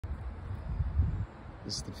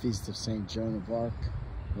This is the feast of Saint Joan of Arc,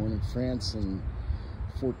 born in France in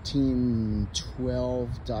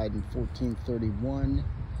 1412, died in 1431.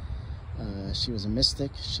 She was a mystic.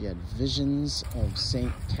 She had visions of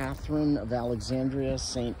Saint Catherine of Alexandria,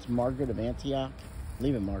 Saint Margaret of Antioch, I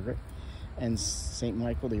believe in Margaret, and Saint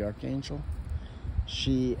Michael the Archangel.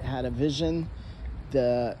 She had a vision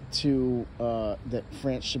that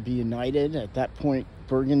France should be united. At that point,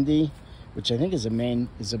 Burgundy, which I think is a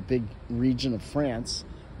big region of France,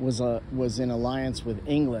 was in alliance with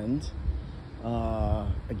England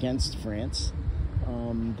against France.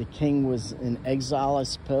 The king was in exile, I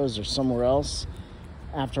suppose, or somewhere else.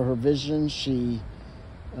 After her vision, she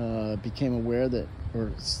became aware that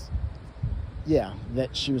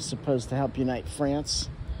she was supposed to help unite France.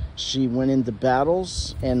 She went into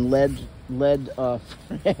battles and led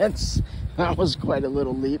France. That was quite a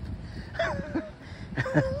little leap.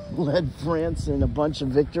 Led France in a bunch of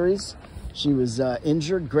victories. She was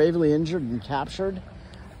gravely injured and captured.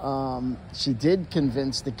 She did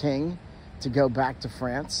convince the king to go back to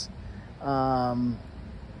France.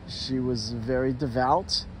 She was very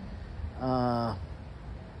devout.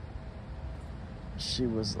 She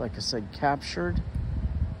was, like I said, captured.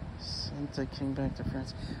 Sent the king back to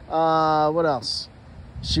France. What else?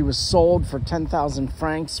 She was sold for 10,000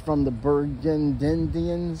 francs from the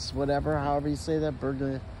Burgundians, however you say that,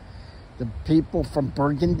 the people from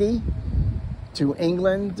Burgundy, to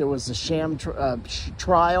England. There was a sham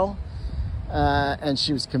trial, and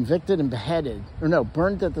she was convicted and beheaded,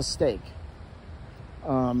 burned at the stake.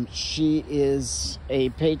 She is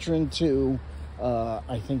a patron to,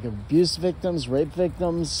 I think, abuse victims, rape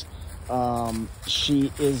victims.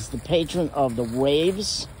 She is the patron of the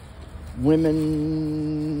waves, women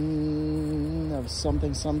of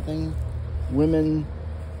something, women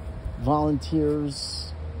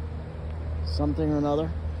volunteers, something or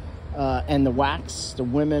another, and the WACs, the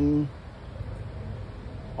women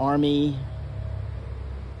army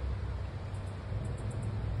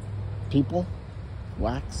people,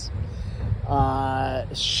 WACs.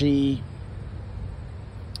 She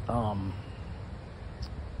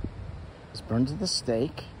was burned to the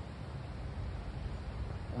stake.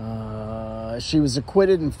 She was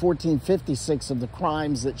acquitted in 1456 of the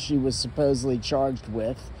crimes that she was supposedly charged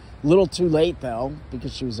with. A little too late, though,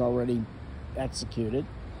 because she was already executed.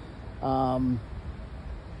 Is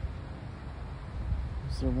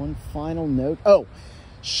there one final note? Oh,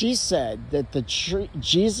 she said that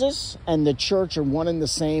Jesus and the church are one and the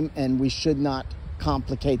same, and we should not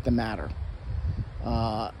complicate the matter.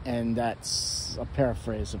 And that's a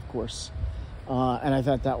paraphrase, of course. And I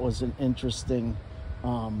thought that was an interesting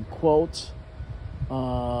quote.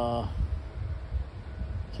 Can't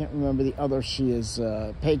remember the other. She is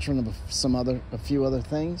patron of a few other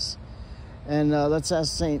things. And let's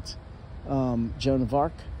ask Saint Joan of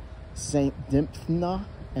Arc, Saint Dymphna,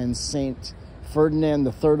 and Saint Ferdinand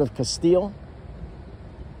III of Castile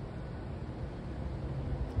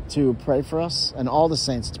to pray for us, and all the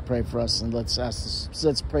saints to pray for us. And let's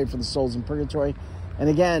pray for the souls in purgatory. And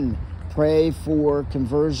again, pray for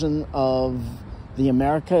conversion of the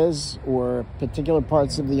Americas, or particular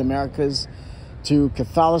parts of the Americas, to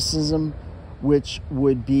Catholicism, which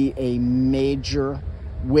would be a major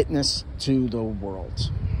witness to the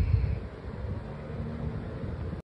world.